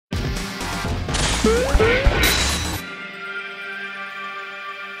Hello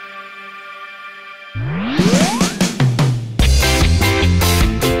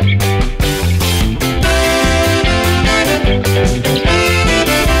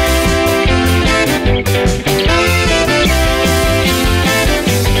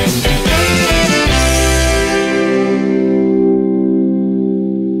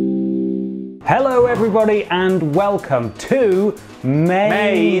everybody and welcome to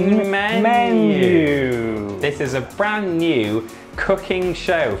Main Menu. This is a brand new cooking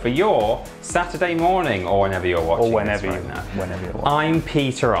show for your Saturday morning or whenever you're watching whenever this right now. Whenever you're watching. I'm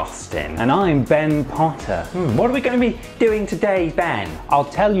Peter Austin. And I'm Ben Potter. What are we going to be doing today, Ben? I'll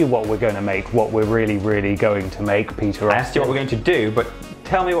tell you what we're going to make, what we're really going to make, Peter Austin. I asked you what we're going to do, but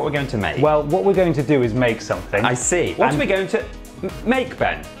tell me what we're going to make. Well, what we're going to do is make something. I see. What are we going to make,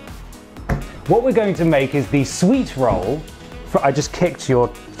 Ben? What we're going to make is the Sweetroll. I just kicked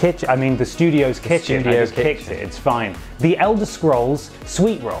your kitchen. I mean, the studio's kitchen. I just kicked it. It's fine. The Elder Scrolls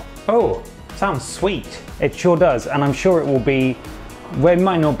Sweetroll. Oh, sounds sweet. It sure does, and I'm sure it will be. Well, it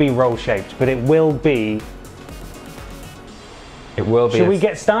might not be roll shaped, but it will be. It will be. Shall we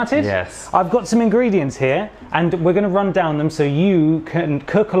get started? Yes. I've got some ingredients here, and we're going to run down them so you can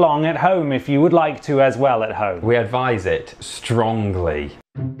cook along at home if you would like to as well at home. We advise it strongly.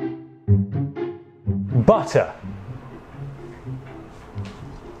 Butter.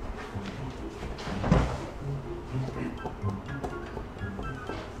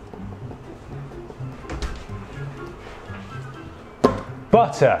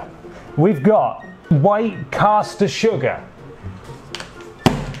 Butter. We've got white caster sugar.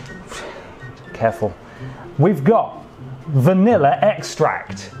 Careful. We've got vanilla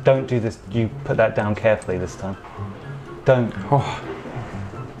extract. Don't do this. You put that down carefully this time. Don't. Oh.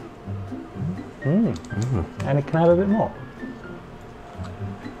 And it can have a bit more.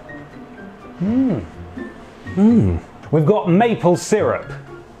 We've got maple syrup.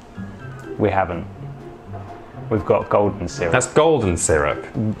 We haven't. We've got golden syrup. That's golden syrup.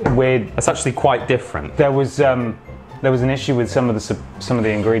 That's actually quite different. There was an issue with some of the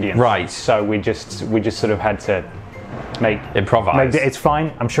ingredients. Right. So we just sort of had to improvise. It's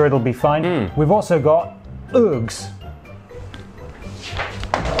fine. I'm sure it'll be fine. We've also got eggs.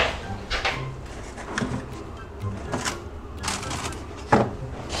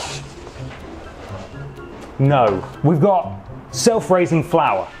 No, we've got self-raising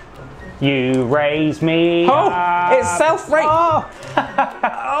flour. You raise me. Oh, it's self-raising. Oh.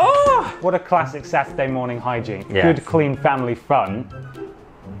 Oh. What a classic Saturday morning hygiene. Yes. Good, clean family fun.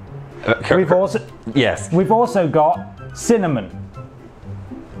 We've also got cinnamon.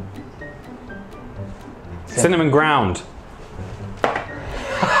 Cinnamon ground.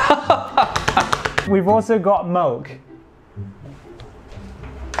 We've also got milk.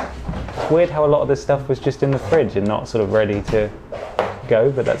 Weird how a lot of this stuff was just in the fridge and not sort of ready to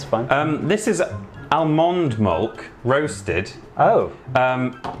go, but that's fine. This is almond milk, roasted. Oh.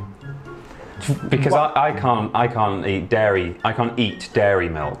 Because I can't eat dairy. I can't eat dairy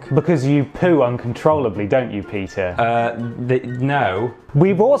milk. Because you poo uncontrollably, don't you, Peter? No.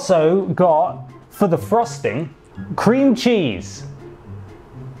 We've also got, for the frosting, cream cheese.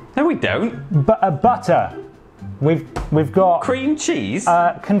 No, we don't. Butter. We've got cream cheese.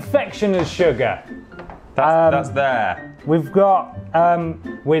 Confectioner's sugar. That's there. We've got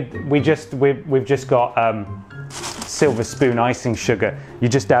we've just got silver spoon icing sugar. You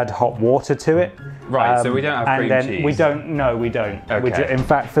just add hot water to it. Right. So we don't have cream cheese. We don't. No, we don't. Okay. In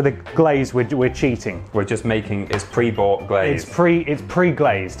fact, for the glaze, we're cheating. We're just making it's pre-bought glaze. It's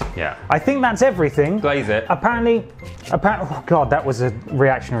pre-glazed. Yeah. I think that's everything. Glaze it. Apparently, oh God, that was a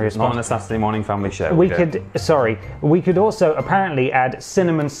reactionary response. Not on a Saturday morning family show. We could also apparently add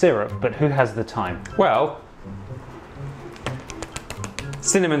cinnamon syrup, but who has the time? Well,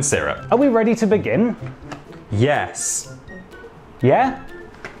 cinnamon syrup. Are we ready to begin? Yes. Yeah?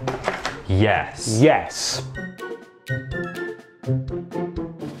 Yes. Yes.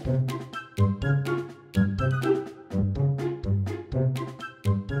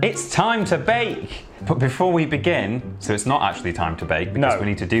 It's time to bake! But before we begin, so it's not actually time to bake because we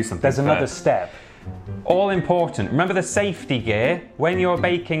need to do something There's first. another step. All important. Remember the safety gear when you're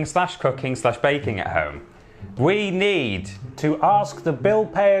baking / cooking / baking at home. We need to ask the bill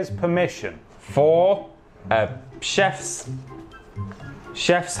payer's permission for a chef's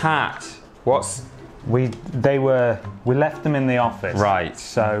hat. We left them in the office. Right.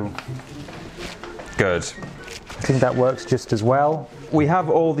 So good. I think that works just as well. We have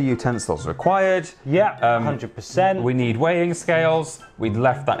all the utensils required. Yeah, 100%. We need weighing scales. We'd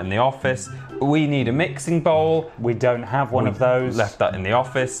left that in the office. We need a mixing bowl. We don't have one of those. Left that in the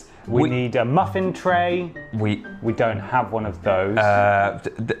office. We need a muffin tray. We don't have one of those.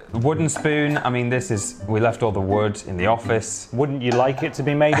 Wooden spoon. I mean, we left all the wood in the office. Wouldn't you like it to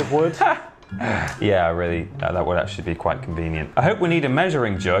be made of wood? Yeah, really, that would actually be quite convenient. I hope we need a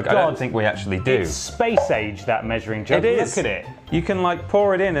measuring jug. I don't think we actually do. It's space age, that measuring jug. It is. Look at it. You can like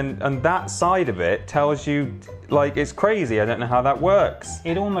pour it in and that side of it tells you, like, it's crazy. I don't know how that works.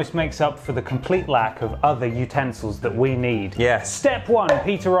 It almost makes up for the complete lack of other utensils that we need. Yes. Step 1,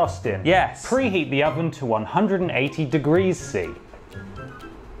 Peter Austin. Yes. Preheat the oven to 180 degrees C.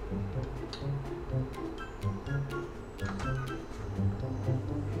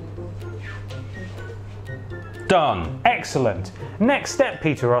 Done. Excellent. Next step,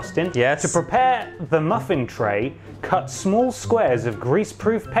 Peter Austin. Yes. To prepare the muffin tray, cut small squares of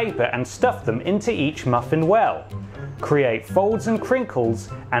grease-proof paper and stuff them into each muffin well. Create folds and crinkles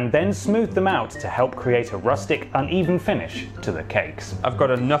and then smooth them out to help create a rustic, uneven finish to the cakes. I've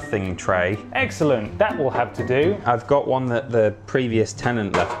got a nothing tray. Excellent. That will have to do. I've got one that the previous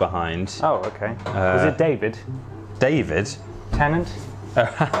tenant left behind. Oh, okay. Was it David? David? Tenant?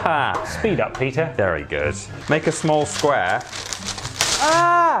 Speed up, Peter. Very good. Make a small square.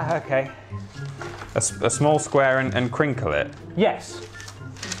 Ah, okay. A small square and crinkle it. Yes.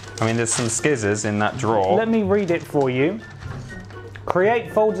 I mean, there's some skizzers in that drawer. Let me read it for you.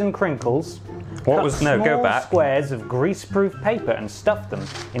 Create folds and crinkles. What was, no, go back. Squares of grease-proof paper and stuff them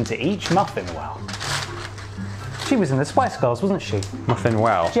into each muffin well. She was in the Spice Girls, wasn't she? Muffin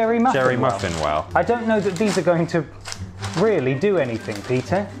well. Jerry Muffin Jerry well. Muffin well. I don't know that these are going to really do anything,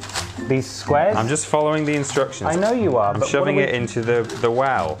 Peter. These squares. I'm just following the instructions. I know you are. I'm shoving it into the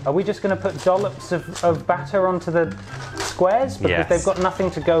well. Are we just going to put dollops of batter onto the squares? Because Yes. they've got nothing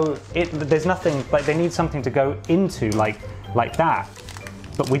to go. There's nothing, like they need something to go into, like that.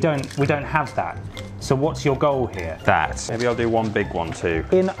 But we don't have that. So what's your goal here? That. Maybe I'll do one big one too.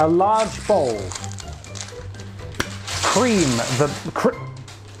 In a large bowl, cream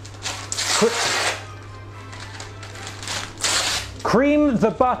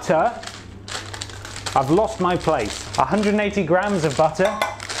the butter. I've lost my place. 180 grams of butter.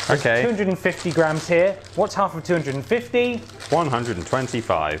 Okay. 250 grams here. What's half of 250?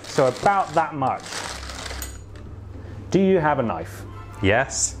 125. So about that much. Do you have a knife?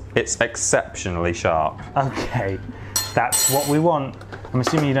 Yes. It's exceptionally sharp. Okay. That's what we want. I'm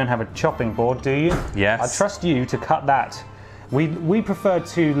assuming you don't have a chopping board, do you? Yes. I trust you to cut that. We prefer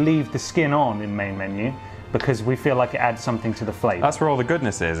to leave the skin on in main menu because we feel like it adds something to the flavour. That's where all the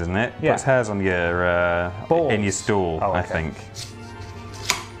goodness is, isn't it? Yeah. Puts hairs on your in your stool, Oh, okay. I think.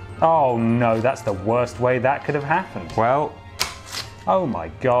 Oh no, that's the worst way that could have happened. Well, Oh my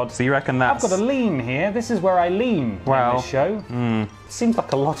God. so you reckon that's... I've got a lean here. This is where I lean in this show. Seems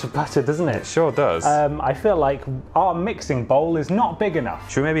like a lot of butter, doesn't it? Sure does. I feel like our mixing bowl is not big enough.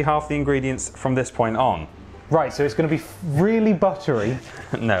 Should we maybe half the ingredients from this point on? Right, so it's going to be really buttery.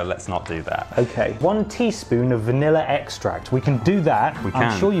 No, let's not do that. Okay, 1 teaspoon of vanilla extract. We can do that. We can.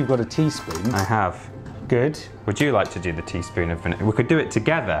 I'm sure you've got a teaspoon. I have. Good. Would you like to do the teaspoon of vanilla? We could do it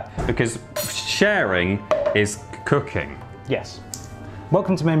together because sharing is cooking. Yes.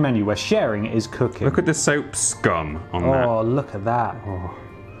 Welcome to main menu where sharing is cooking. Look at the soap scum on that. Oh, look at that. Oh.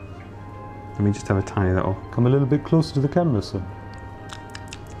 Let me just have a tiny little... Come a little bit closer to the camera, son.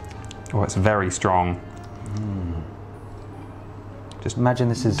 Oh, it's very strong. Just imagine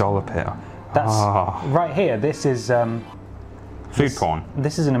this is... dollop it. That's Oh. right here. This is... Food porn.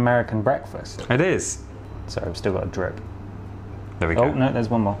 This is an American breakfast. It is. So I've still got a drip. There we go. Oh, no, there's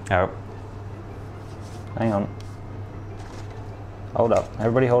one more. Oh. Hang on. Hold up.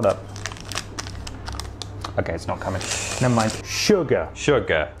 Everybody hold up. Okay, it's not coming. Never mind. Sugar.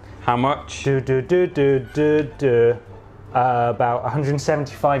 Sugar. How much? About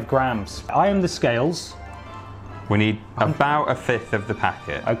 175 grams. I am the scales. We need about 1/5 of the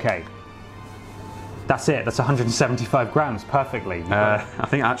packet. Okay. That's it. That's 175 grams. Perfectly. I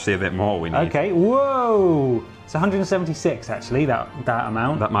think actually a bit more we need. Okay. Whoa! It's 176 actually, that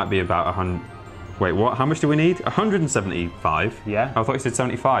amount. That might be about 100. Wait, what? How much do we need? 175? Yeah. I thought you said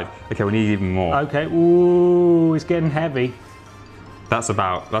 75. Okay, we need even more. Okay. Ooh, it's getting heavy. That's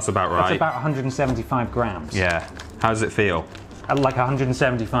about right. That's about 175 grams. Yeah. How does it feel? Like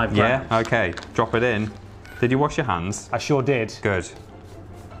 175 grams. Yeah? Okay. Drop it in. Did you wash your hands? I sure did. Good.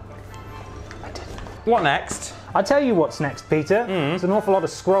 I did. What next? I'll tell you what's next, Peter. There's an awful lot of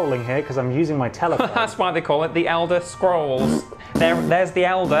scrolling here because I'm using my telephone. That's why they call it the Elder Scrolls. There's the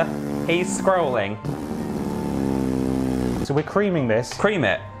Elder. He's scrolling. so we're creaming this. Cream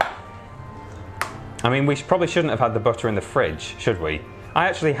it. I mean, we probably shouldn't have had the butter in the fridge, should we? I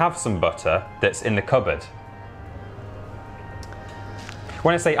actually have some butter that's in the cupboard.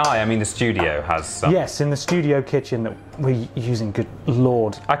 When I say I mean the studio has some. Yes, in the studio kitchen that we're using, good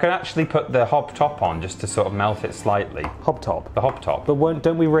lord. I could actually put the hob top on just to sort of melt it slightly. Hob top? The hob top. But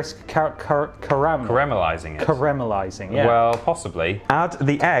don't we risk caramelizing it? Caramelizing, yeah. Well, possibly. Add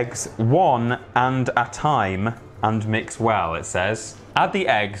the eggs one and a time and mix well, it says. Add the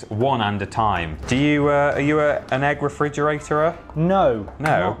eggs one and a time. Are you an egg refrigerator? No.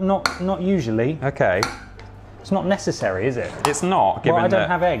 No? Not usually. Okay. It's not necessary, is it? It's not, given I don't that...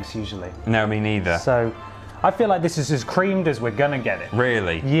 have eggs usually. No, me neither. So, I feel like this is as creamed as we're gonna get it.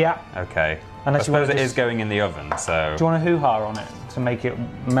 Really? Yeah. Okay. Unless I suppose it is going in the oven, so... Do you want a hoo-ha on it to make it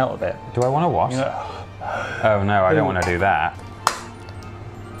melt a bit? Do I want to wash? You know, Oh no, I don't want to do that.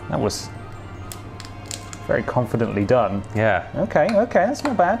 that was very confidently done. Yeah. Okay, that's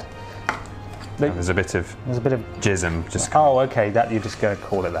not bad. There's a bit of jism. Just. Oh, okay. That you're just going to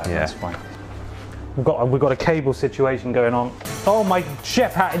call it that. Yeah. That's fine. We've got a cable situation going on. Oh, my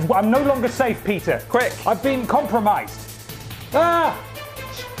chef hat! I'm no longer safe, Peter. Quick! I've been compromised. Ah,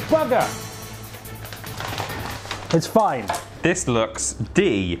 bugger! It's fine. This looks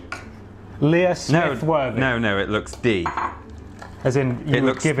D. Leah Smith-worthy. No, it looks D. As in, you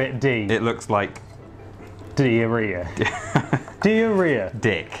would give it D. It looks like diarrhea. Diarrhea.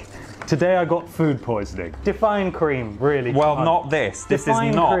 dick. Today I got food poisoning. Define cream, really. Well, not this. This is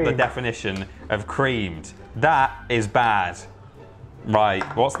not cream. the definition of creamed. That is bad. Right,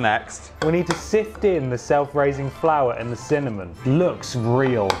 what's next? We need to sift in the self-raising flour and the cinnamon. Looks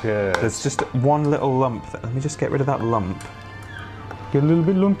real good. There's just one little lump. Let me just get rid of that lump. Get a little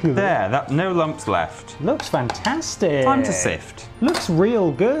bit lumpy There, no lumps left. Looks fantastic. Time to sift. Looks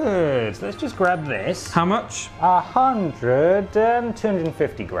real good. Let's just grab this. How much?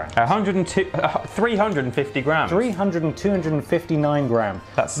 250 grams. 350 grams. 259 grams.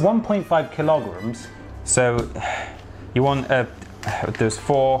 That's 1.5 kilograms. So you want there's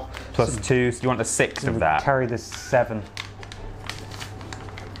 4 plus 2, so you want a 6 of that. Carry this 7.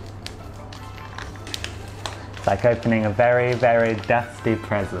 It's like opening a very, very dusty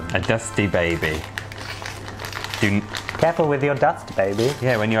present. A dusty baby. Careful with your dust, baby.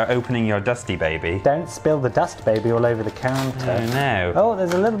 Yeah, when you're opening your dusty baby. Don't spill the dust, baby, all over the counter. Oh no. Oh,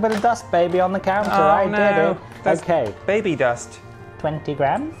 there's a little bit of dust, baby, on the counter. I did it. That's okay. Baby dust. 20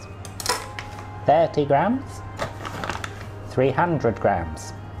 grams. 30 grams. 300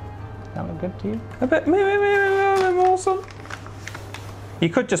 grams. That look good to you? A bit, maybe more some. You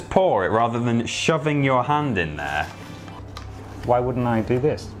could just pour it rather than shoving your hand in there. Why wouldn't I do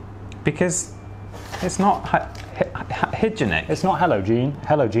this? Because it's not hygienic. It's not hello, Gene.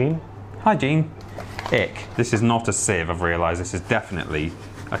 Hello, Gene. Hi, Gene. Ick. This is not a sieve, I've realised. This is definitely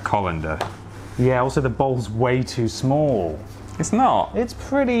a colander. Yeah, also the bowl's way too small. It's not. It's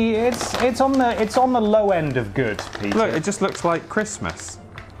pretty, it's on the low end of good, Peter. Look, it just looks like Christmas.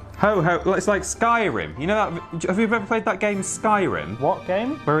 Ho ho, it's like Skyrim. You know that? Have you ever played that game Skyrim? What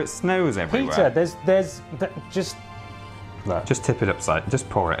game? Where it snows everywhere. Peter, there's just... Look. Just tip it upside, just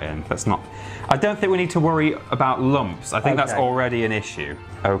pour it in. That's not... I don't think we need to worry about lumps. I think that's already an issue.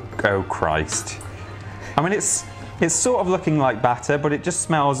 Oh Christ. I mean, it's sort of looking like batter, but it just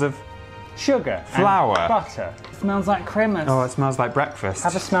smells of... Sugar. Flour. And butter. It smells like Christmas. Oh, it smells like breakfast.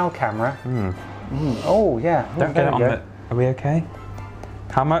 Have a smell, camera. Oh, yeah. Don't get it on the... Are we okay?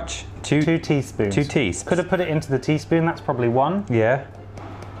 How much? 2 teaspoons. 2 teaspoons. Could have put it into the teaspoon. That's probably 1. Yeah.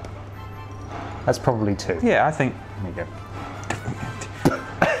 That's probably 2. Yeah, I think... There you go.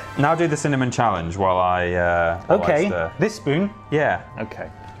 Now do the cinnamon challenge while I okay, stir. this spoon? Yeah. Okay.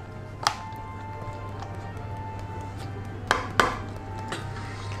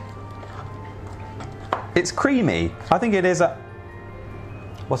 It's creamy. I think it is a...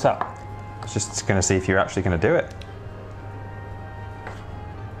 What's up? I was just going to see if you're actually going to do it.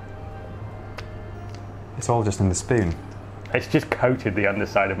 It's all just in the spoon. It's just coated the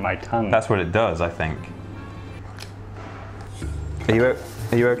underside of my tongue. That's what it does, I think. Are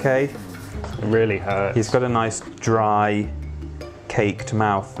you okay? It really hurts. He's got a nice dry, caked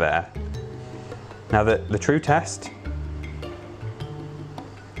mouth there. Now the true test.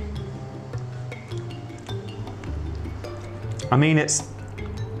 I mean, it's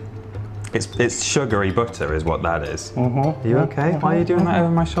sugary butter is what that is. Are you okay? Why are you doing that over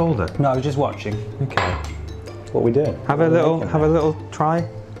my shoulder? No, I was just watching. Okay. That's what we do. Have a little try.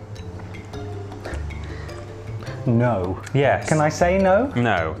 No. Yes. Can I say no?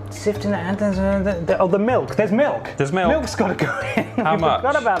 No. Sifting it. Oh, the milk. There's milk. There's milk. Milk's got to go in. How much? I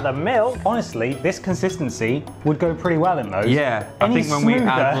forgot about the milk. Honestly, this consistency would go pretty well in those. Yeah. I think when we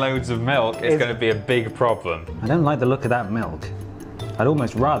add loads of milk, it's going to be a big problem. I don't like the look of that milk. I'd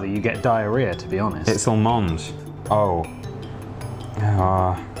almost rather you get diarrhea, to be honest. It's almond. Oh.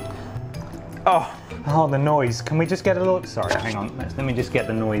 Oh, the noise. Can we just get a little... Sorry, hang on. Let me just get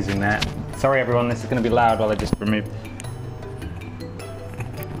the noise in there. Sorry, everyone. This is going to be loud while I just remove...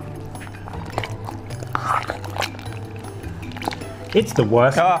 It's the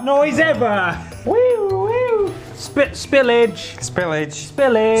worst noise ever! Woo, woo! Spillage! Spillage.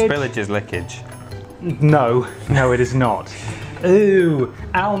 Spillage! Spillage is lickage. No, it is not. Ooh,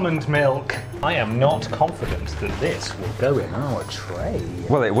 almond milk. I am not confident that this will go in our tray.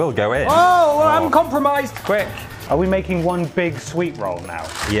 Well, it will go in. Oh, I'm compromised. Quick. Are we making one big sweet roll now?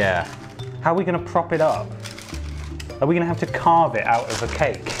 Yeah. How are we going to prop it up? Are we going to have to carve it out of a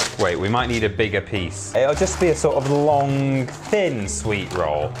cake? Wait, we might need a bigger piece. It'll just be a sort of long, thin sweet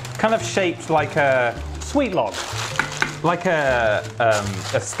roll. Kind of shaped like a... Sweet log. Like a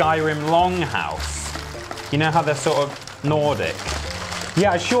Skyrim longhouse. You know how they're sort of Nordic?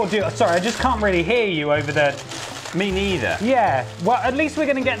 Yeah, I sure do. Sorry, I just can't really hear you over the... Me neither. Yeah, well, at least we're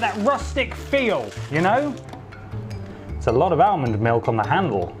going to get that rustic feel, you know? It's a lot of almond milk on the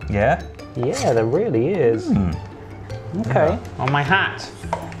handle. Yeah? Yeah, there really is. Okay. On my hat.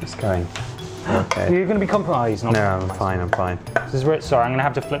 It's going. Okay. You're going to be compromised. Not No, I'm fine. This is sorry, I'm going to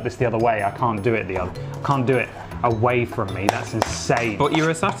have to flip this the other way. I can't do it I can't do it away from me. That's insane. But you're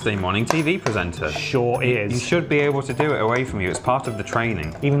a Saturday morning TV presenter. Sure is. You should be able to do it away from you. It's part of the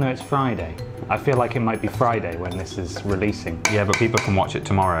training. Even though it's Friday. I feel like it might be Friday when this is releasing. Yeah, but people can watch it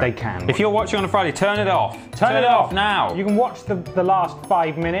tomorrow. They can. If you're watching on a Friday, turn it off. Turn it off now. You can watch the last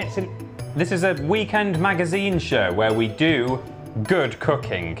 5 minutes. This is a weekend magazine show where we do good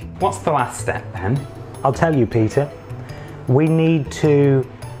cooking. What's the last step then? I'll tell you, Peter. We need to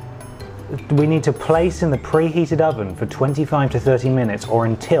place in the preheated oven for 25 to 30 minutes or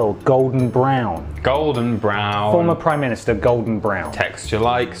until golden brown. Golden brown. Former Prime Minister, golden brown. Texture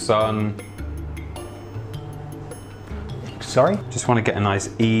like sun. Sorry? Just want to get a nice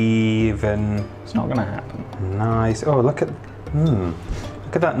even. It's not going to happen. Nice. Oh, look at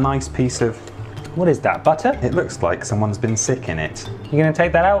that nice piece of... What is that, butter? It looks like someone's been sick in it. You're going to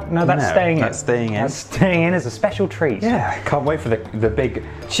take that out? No, that's staying in. That's staying in. That's staying in as a special treat. Yeah, can't wait for the big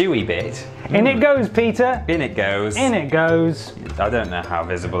chewy bit. In it goes, Peter. In it goes. In it goes. I don't know how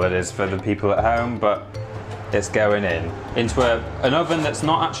visible it is for the people at home, but it's going in. Into an oven that's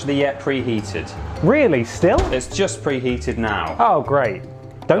not actually yet preheated. Really? Still? It's just preheated now. Oh, great.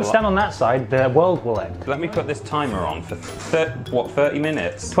 Don't stand on that side, the world will end. Let me put this timer on for 30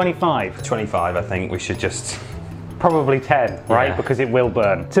 minutes? 25. 25, I think we should just... Probably 10, right? Yeah. Because it will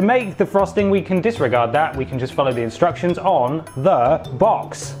burn. To make the frosting, we can disregard that. We can just follow the instructions on the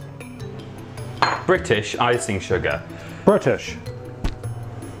box. British icing sugar. British.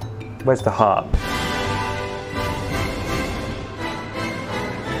 Where's the heart?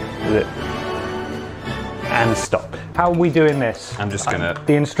 And stop. How are we doing this? I'm just gonna...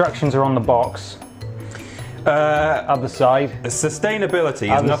 The instructions are on the box. Other side.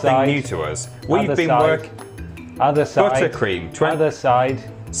 Sustainability is nothing new to us. We've been working... Other side. Buttercream. Other side.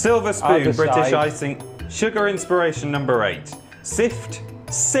 Silver spoon, Other British side. icing. Sugar inspiration number 8. Sift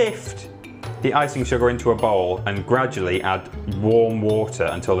the icing sugar into a bowl and gradually add warm water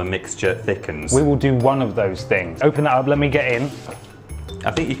until the mixture thickens. We will do one of those things. Open that up, let me get in.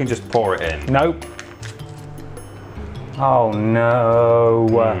 I think you can just pour it in. Nope. Oh no.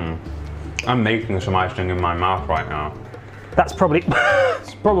 I'm making some icing in my mouth right now. That's probably,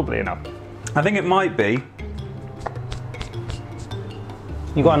 it's probably enough. I think it might be.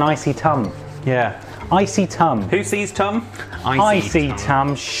 You got an icy tum. Yeah. Icy tum. Who sees tum? Icy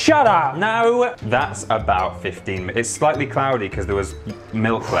tum. Shut up! No, that's about 15 minutes. It's slightly cloudy because there was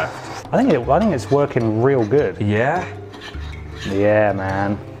milk left. I think it's working real good. Yeah? Yeah,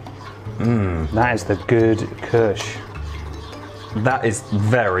 man. That is the good kush. That is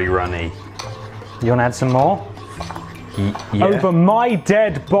very runny. You want to add some more? Yeah. Over my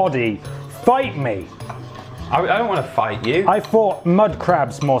dead body. Fight me. I don't want to fight you. I fought mud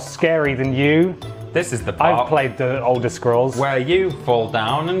crabs more scary than you. This is the part I've played the older scrolls. where you fall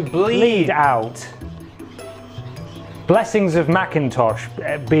down and Bleed out. Blessings of Macintosh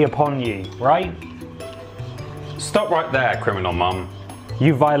be upon ye, right? Stop right there, criminal mum.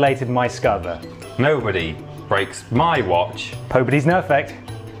 You violated my scuther. Nobody breaks my watch. Pobody's no effect.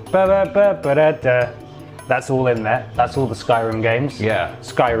 Ba-ba-ba-ba-da-da. That's all in there. That's all the Skyrim games. Yeah.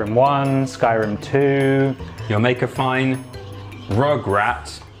 Skyrim 1, Skyrim 2. You'll make a fine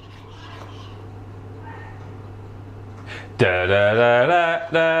Rugrat. Da da da da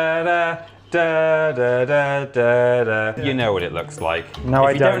da da. Da, da, da, da, da. You know what it looks like. No, I don't.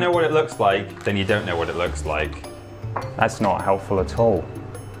 If you don't know what it looks like, then you don't know what it looks like. That's not helpful at all.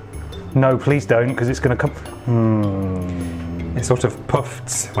 No, please don't, because it's going to come... It sort of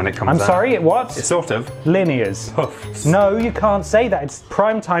puffs when it comes out. I'm sorry, it what? It sort of Linears. puffs. No, you can't say that. It's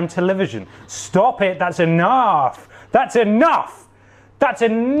primetime television. Stop it. That's enough. That's enough. That's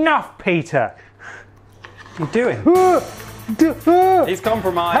enough, Peter. What are you doing? He's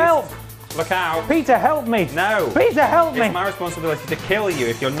compromised. Help! Look out. Peter, help me. No. Peter, help me. It's my responsibility to kill you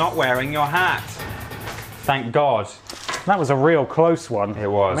if you're not wearing your hat. Thank God. That was a real close one. It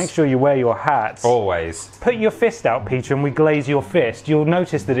was. Make sure you wear your hat. Always. Put your fist out, Peter, and we glaze your fist. You'll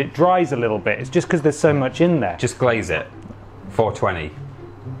notice that it dries a little bit. It's just because there's so much in there. Just glaze it. 420.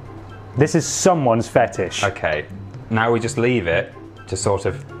 This is someone's fetish. Okay. Now we just leave it to sort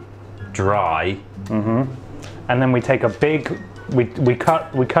of dry. And then we take a big... We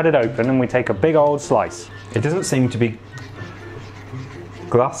cut it open and we take a big old slice. It doesn't seem to be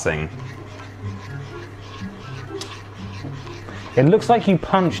glassing. It looks like you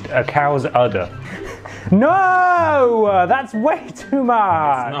punched a cow's udder. No! That's way too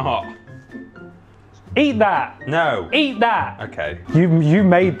much! It's not. Eat that! No. Eat that! Okay. You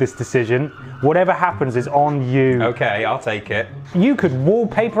made this decision. Whatever happens is on you. Okay, I'll take it. You could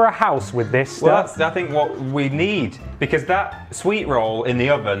wallpaper a house with this stuff. Well, that's, I think, what we need. Because that sweet roll in the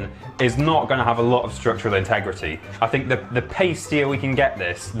oven is not going to have a lot of structural integrity. I think the pastier we can get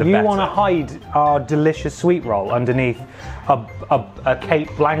this, the better. You want to hide our delicious sweet roll underneath a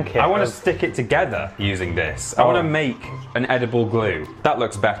cape blanket. I want to stick it together using this. I want to make an edible glue. That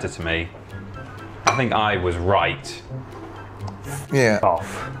looks better to me. I think I was right. Yeah.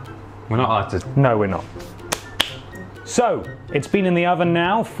 Off. We're not allowed to... No, we're not. So, it's been in the oven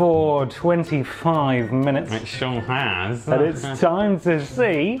now for 25 minutes. It sure has. And it's time to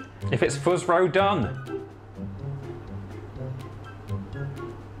see if it's fuzz row done.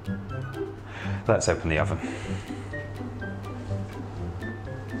 Let's open the oven.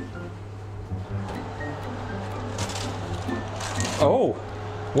 Oh,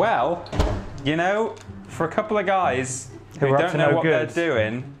 well, you know, for a couple of guys who don't know what they're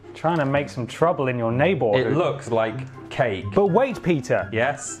doing, trying to make some trouble in your neighborhood. it looks like cake. But wait, Peter.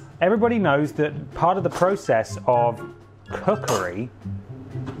 Yes? Everybody knows that part of the process of cookery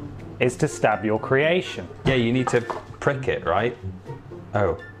is to stab your creation. Yeah, you need to prick it, right?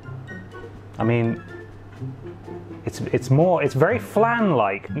 Oh. I mean, it's very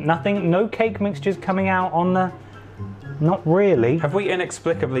flan-like. No cake mixtures coming out on the... Not really. Have we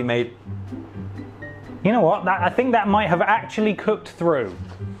inexplicably made... You know what? I think that might have actually cooked through.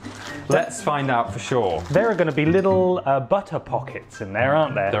 Let's find out for sure. There are going to be little butter pockets in there,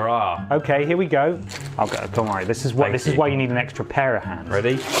 aren't there? There are. Okay, here we go. Don't worry. This is why you need an extra pair of hands.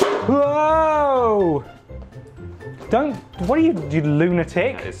 Ready? Whoa! What are you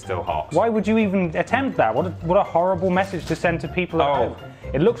lunatic? It's still hot. Why would you even attempt that? What a horrible message to send to people at home.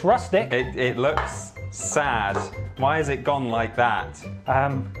 It looks rustic. It looks sad. Why has it gone like that?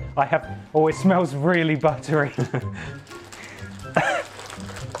 It smells really buttery.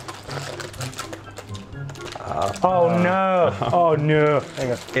 Oh no! Oh no!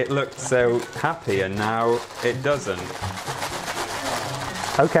 Hang on. It looked so happy and now it doesn't.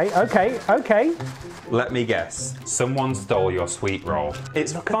 Okay. Let me guess. Someone stole your sweet roll.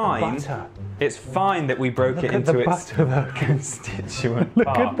 It's fine. Look at the butter. It's fine that we broke it into its constituent Look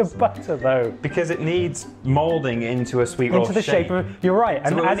parts. at the butter though. Because it needs moulding into a sweet roll Into the shape of... You're right.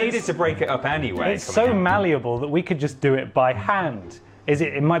 And we needed to break it up anyway. It's so malleable that we could just do it by hand.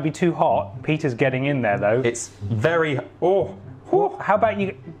 It might be too hot. Peter's getting in there though. It's very... How about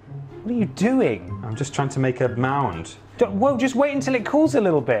you... What are you doing? I'm just trying to make a mound. Well, just wait until it cools a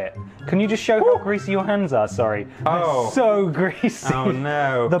little bit. Can you just show how greasy your hands are? Sorry. Oh. They're so greasy. Oh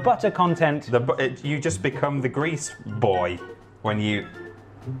no. The butter content. You just become the grease boy when you...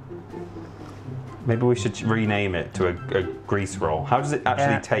 Maybe we should rename it to a grease roll. How does it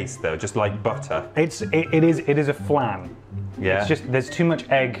actually taste though? Just like butter? It is a flan. Yeah. It's just there's too much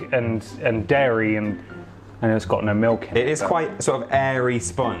egg and dairy and it's got no milk in it. It is quite sort of airy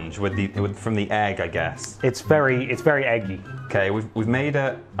sponge from the egg, I guess. It's very eggy. Okay, I've made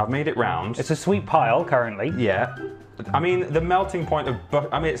it round. It's a sweet pile currently. Yeah. I mean, the melting point of butter.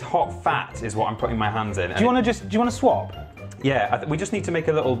 I mean, it's hot fat is what I'm putting my hands in. Do you want to swap? Yeah, we just need to make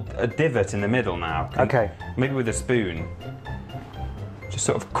a divot in the middle now. Okay. Maybe with a spoon. Just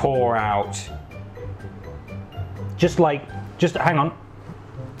sort of core out Just hang on.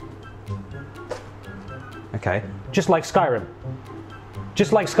 Okay. Just like Skyrim.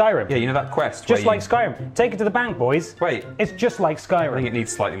 Just like Skyrim. Yeah, you know that quest? Just like Skyrim. Take it to the bank, boys. Wait. It's just like Skyrim. I think it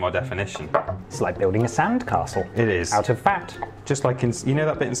needs slightly more definition. It's like building a sandcastle. It is. Out of fat. Just like you know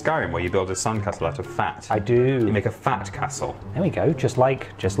that bit in Skyrim where you build a sandcastle out of fat? I do. You make a fat castle. There we go. Just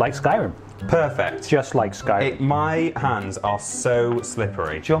like Skyrim. Perfect. Just like Skyrim. My hands are so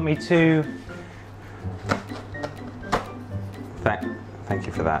slippery. Do you want me to... Thank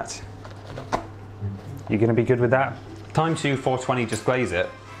you for that. You going to be good with that? Time to 420 just glaze it.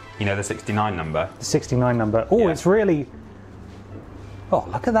 You know the 69 number. The 69 number. Oh, Yeah. it's really... Oh,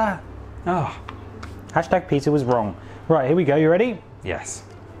 look at that. Oh. Hashtag Peter was wrong. Right, here we go. You ready? Yes.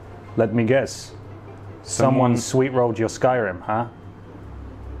 Let me guess. Someone sweet rolled your Skyrim, huh?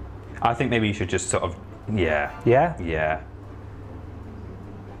 I think maybe you should just sort of... Yeah. Yeah? Yeah.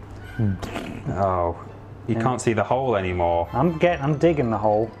 Oh. You can't see the hole anymore. I'm digging the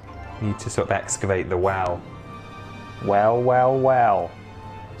hole. You need to sort of excavate the well. Well, well, well.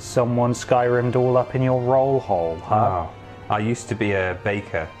 Someone Skyrimmed all up in your roll hole, huh? Oh. I used to be a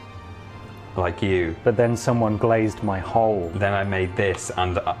baker. Like you. But then someone glazed my hole. Then I made this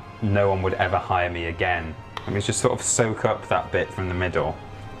and no one would ever hire me again. Let me just sort of soak up that bit from the middle.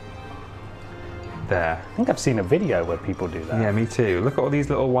 There. I think I've seen a video where people do that. Yeah, me too. Look at all these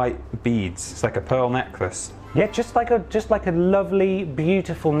little white beads. It's like a pearl necklace. Yeah, just like a lovely,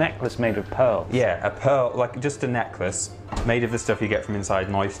 beautiful necklace made of pearls. Yeah, a pearl, like just a necklace made of the stuff you get from inside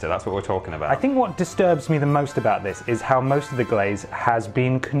an oyster. That's what we're talking about. I think what disturbs me the most about this is how most of the glaze has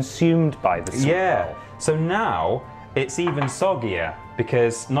been consumed by the Sweetroll. So now it's even soggier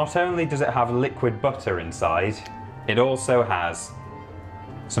because not only does it have liquid butter inside, it also has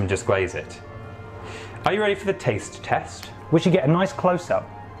some Just Glaze It. Are you ready for the taste test? We should get a nice close-up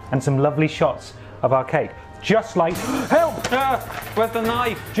and some lovely shots of our cake. Just like... Help! Where's the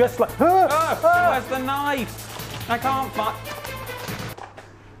knife? Just like... Where's the knife? I can't find...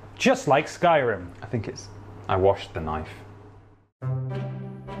 Just like Skyrim. I think it's... I washed the knife.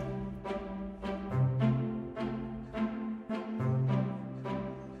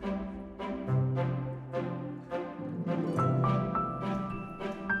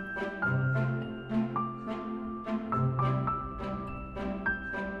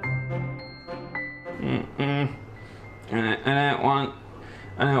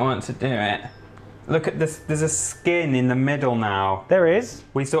 I don't want to do it. Look at this, there's a skin in the middle now. There is.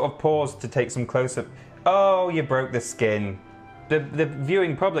 We sort of paused to take some close-up. Oh, you broke the skin. The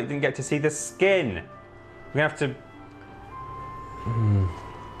viewing public didn't get to see the skin. We're gonna have to...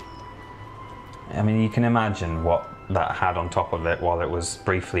 I mean, you can imagine what that had on top of it while it was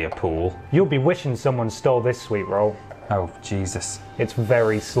briefly a pool. You'll be wishing someone stole this Sweetroll. Oh, Jesus. It's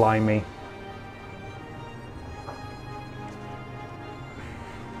very slimy.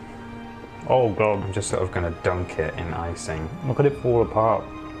 Oh God. I'm just sort of going to dunk it in icing. Look at it fall apart.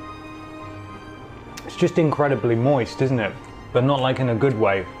 It's just incredibly moist, isn't it? But not like in a good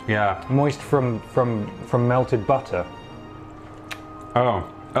way. Yeah. Moist from melted butter.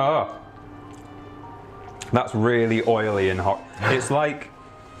 Oh. That's really oily and hot. It's like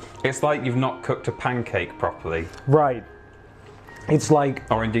you've not cooked a pancake properly. Right. It's like...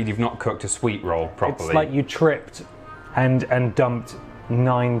 Or indeed you've not cooked a sweet roll properly. It's like you tripped and dumped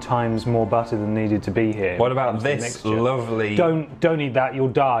 9 times more butter than needed to be here. What about this lovely... Don't eat that, you'll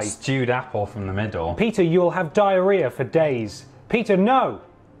die. Stewed apple from the middle. Peter, you'll have diarrhea for days. Peter, no!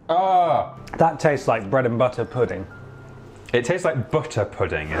 Ah! That tastes like bread and butter pudding. It tastes like butter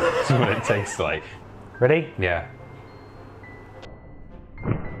pudding, is what it tastes like. Ready? Yeah.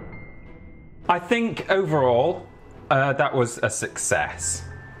 I think overall, that was a success.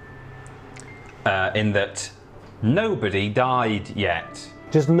 In that nobody died yet.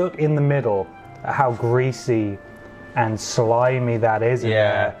 Just look in the middle at how greasy and slimy that is.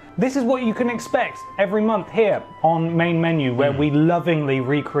 Yeah. This is what you can expect every month here on Main Menu, where we lovingly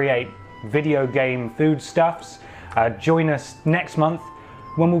recreate video game foodstuffs. Join us next month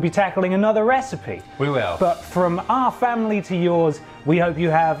when we'll be tackling another recipe. We will. But from our family to yours, we hope you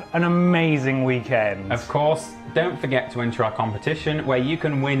have an amazing weekend. Of course, don't forget to enter our competition where you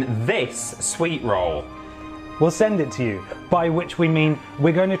can win this sweet roll. We'll send it to you, by which we mean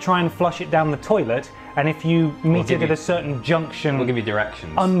we're going to try and flush it down the toilet, and if you meet it at a certain junction, we'll give you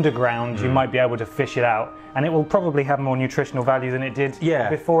directions. Underground, you might be able to fish it out, and it will probably have more nutritional value than it did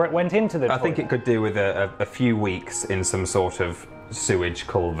before it went into the toilet. I think it could do with a few weeks in some sort of sewage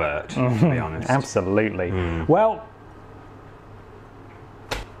culvert, to be honest. Absolutely. Well,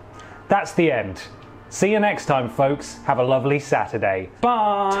 that's the end. See you next time, folks. Have a lovely Saturday.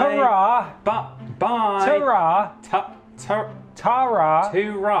 Bye. Ta-ra. Bye. Ta-ra. Ta-ra. Ta-ra.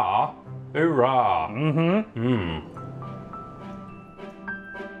 Hoorah. Hoorah.